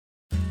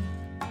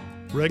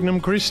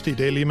Regnum Christi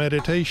Daily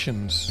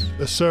Meditations,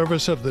 the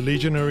service of the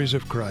Legionaries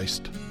of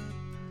Christ.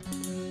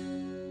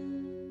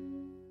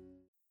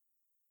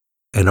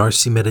 An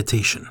RC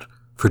Meditation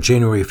for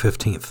January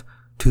 15th,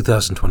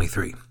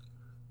 2023.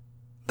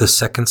 The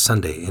second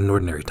Sunday in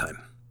Ordinary Time.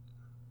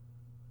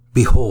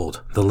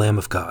 Behold the Lamb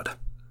of God.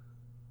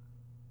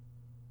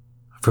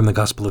 From the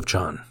Gospel of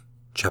John,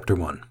 chapter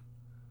 1.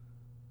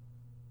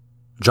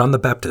 John the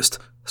Baptist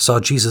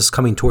saw Jesus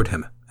coming toward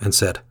him and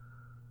said,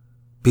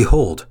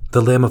 Behold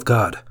the Lamb of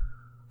God,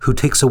 who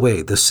takes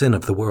away the sin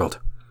of the world.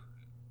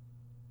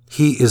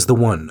 He is the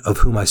one of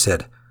whom I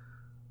said,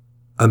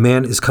 A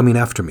man is coming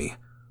after me,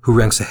 who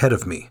ranks ahead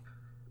of me,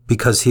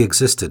 because he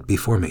existed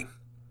before me.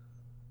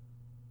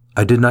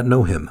 I did not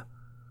know him,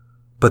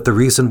 but the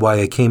reason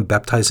why I came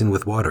baptizing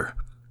with water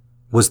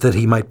was that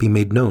he might be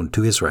made known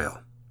to Israel.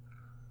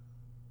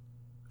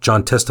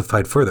 John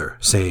testified further,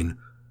 saying,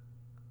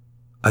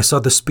 I saw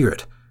the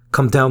Spirit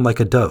come down like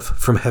a dove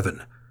from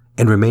heaven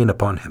and remain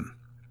upon him.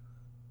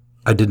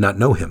 I did not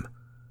know him,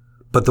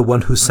 but the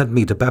one who sent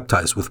me to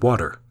baptize with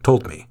water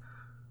told me,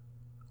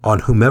 On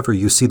whomever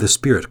you see the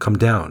Spirit come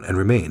down and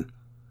remain,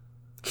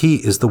 he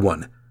is the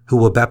one who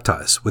will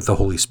baptize with the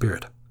Holy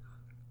Spirit.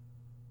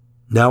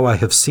 Now I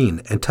have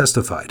seen and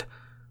testified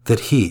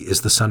that he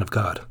is the Son of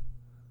God.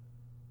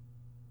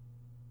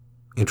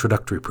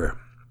 Introductory Prayer.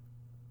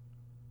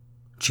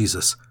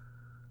 Jesus,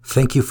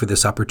 thank you for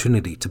this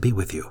opportunity to be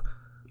with you,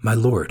 my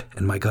Lord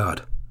and my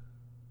God.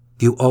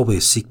 You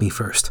always seek me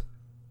first.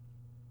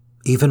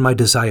 Even my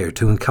desire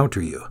to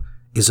encounter you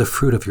is a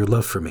fruit of your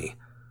love for me,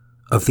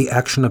 of the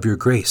action of your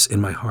grace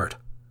in my heart.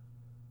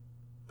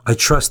 I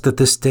trust that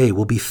this day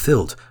will be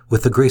filled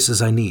with the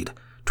graces I need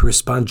to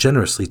respond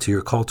generously to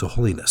your call to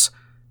holiness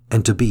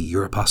and to be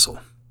your apostle.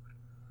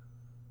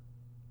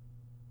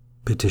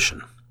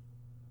 Petition.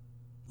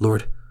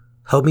 Lord,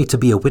 help me to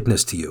be a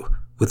witness to you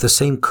with the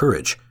same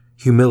courage,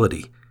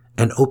 humility,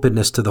 and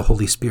openness to the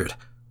Holy Spirit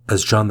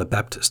as John the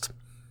Baptist.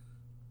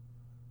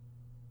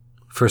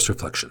 First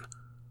reflection.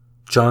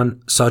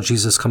 John saw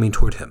Jesus coming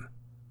toward him.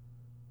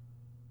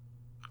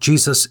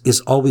 Jesus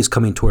is always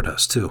coming toward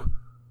us, too.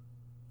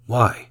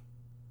 Why?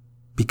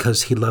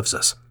 Because he loves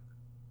us.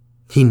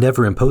 He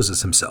never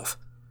imposes himself.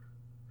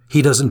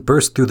 He doesn't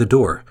burst through the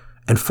door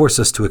and force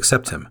us to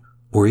accept him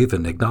or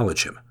even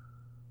acknowledge him.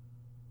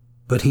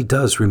 But he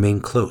does remain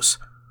close,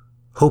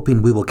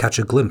 hoping we will catch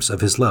a glimpse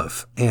of his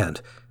love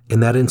and, in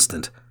that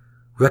instant,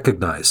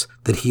 recognize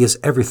that he is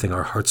everything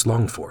our hearts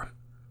long for.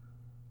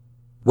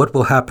 What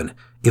will happen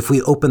if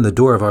we open the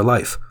door of our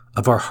life,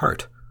 of our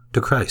heart,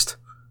 to Christ?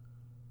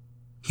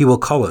 He will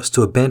call us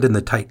to abandon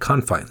the tight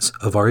confines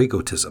of our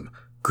egotism,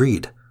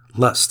 greed,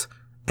 lust,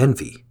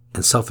 envy,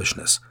 and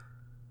selfishness.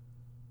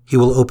 He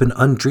will open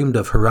undreamed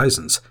of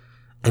horizons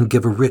and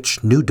give a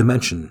rich new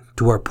dimension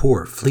to our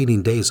poor,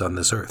 fleeting days on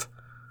this earth.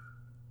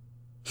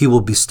 He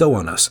will bestow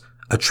on us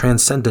a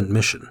transcendent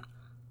mission,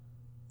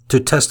 to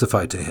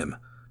testify to him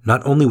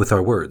not only with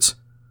our words,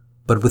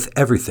 but with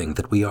everything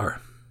that we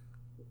are.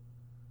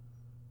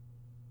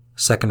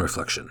 Second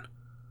reflection.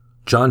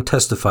 John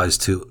testifies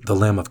to the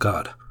Lamb of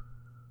God.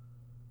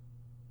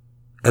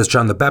 As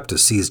John the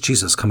Baptist sees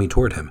Jesus coming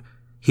toward him,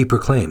 he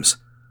proclaims,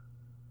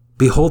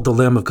 Behold the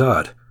Lamb of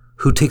God,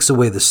 who takes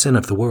away the sin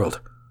of the world.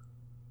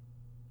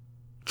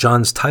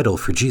 John's title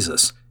for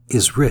Jesus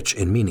is rich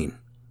in meaning.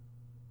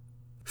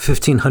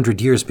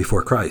 1,500 years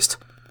before Christ,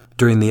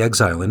 during the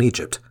exile in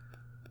Egypt,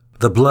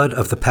 the blood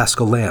of the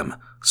Paschal Lamb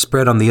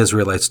spread on the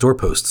Israelites'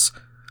 doorposts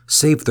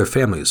saved their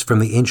families from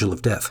the angel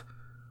of death,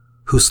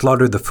 who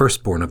slaughtered the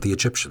firstborn of the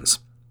Egyptians.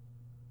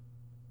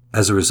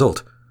 As a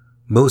result,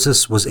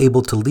 Moses was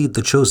able to lead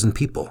the chosen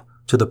people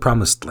to the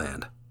promised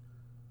land.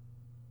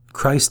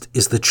 Christ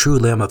is the true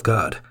Lamb of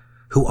God,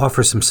 who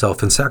offers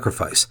himself in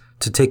sacrifice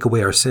to take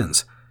away our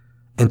sins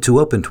and to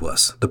open to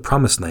us the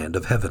promised land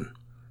of heaven.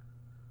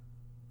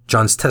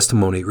 John's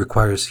testimony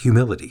requires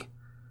humility.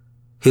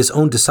 His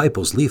own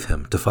disciples leave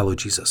him to follow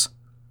Jesus.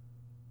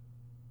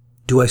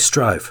 Do I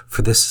strive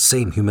for this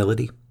same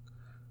humility?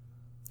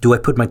 Do I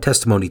put my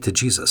testimony to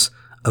Jesus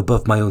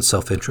above my own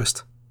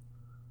self-interest?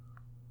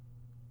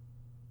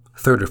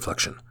 Third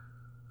reflection.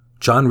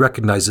 John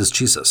recognizes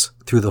Jesus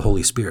through the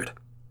Holy Spirit.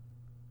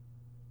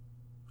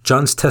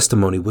 John's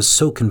testimony was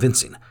so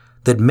convincing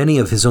that many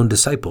of his own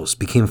disciples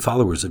became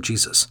followers of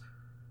Jesus.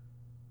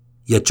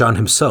 Yet John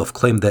himself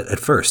claimed that at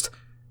first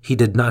he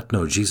did not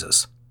know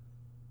Jesus.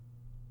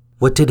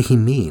 What did he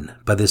mean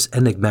by this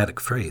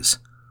enigmatic phrase?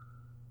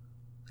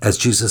 As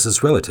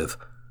Jesus' relative,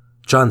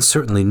 John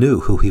certainly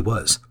knew who he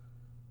was.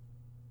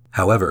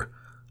 However,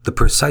 the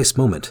precise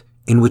moment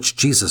in which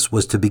Jesus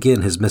was to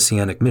begin his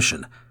messianic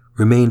mission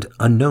remained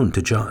unknown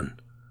to John.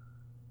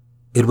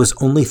 It was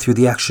only through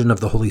the action of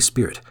the Holy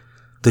Spirit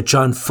that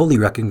John fully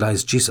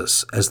recognized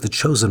Jesus as the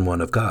chosen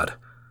one of God,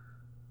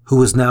 who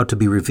was now to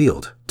be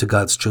revealed to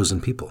God's chosen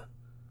people.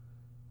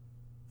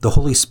 The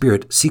Holy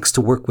Spirit seeks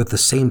to work with the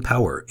same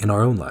power in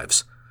our own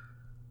lives.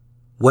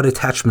 What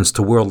attachments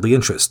to worldly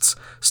interests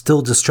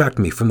still distract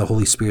me from the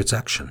Holy Spirit's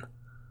action?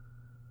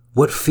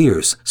 What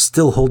fears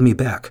still hold me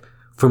back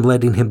from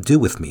letting him do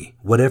with me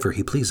whatever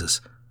he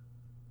pleases?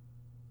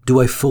 Do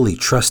I fully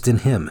trust in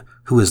him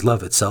who is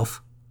love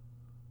itself?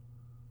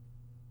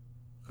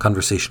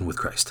 Conversation with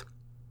Christ.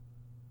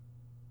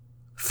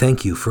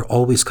 Thank you for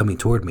always coming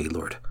toward me,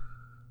 Lord.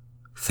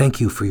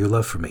 Thank you for your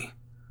love for me.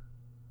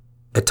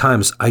 At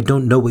times, I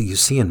don't know what you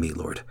see in me,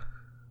 Lord,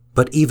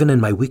 but even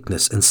in my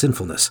weakness and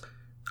sinfulness,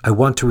 I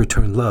want to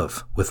return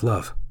love with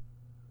love.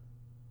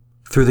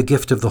 Through the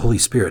gift of the Holy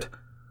Spirit,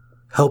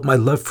 help my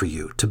love for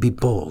you to be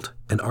bold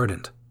and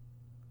ardent.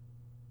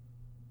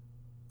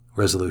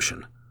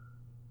 Resolution.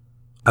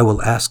 I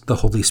will ask the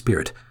Holy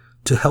Spirit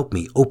to help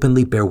me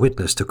openly bear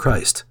witness to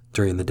Christ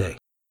during the day.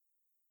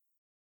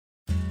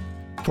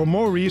 For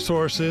more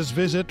resources,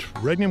 visit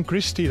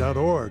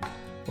regnumchristi.org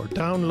or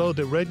download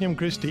the Regnum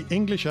Christi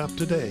English app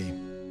today.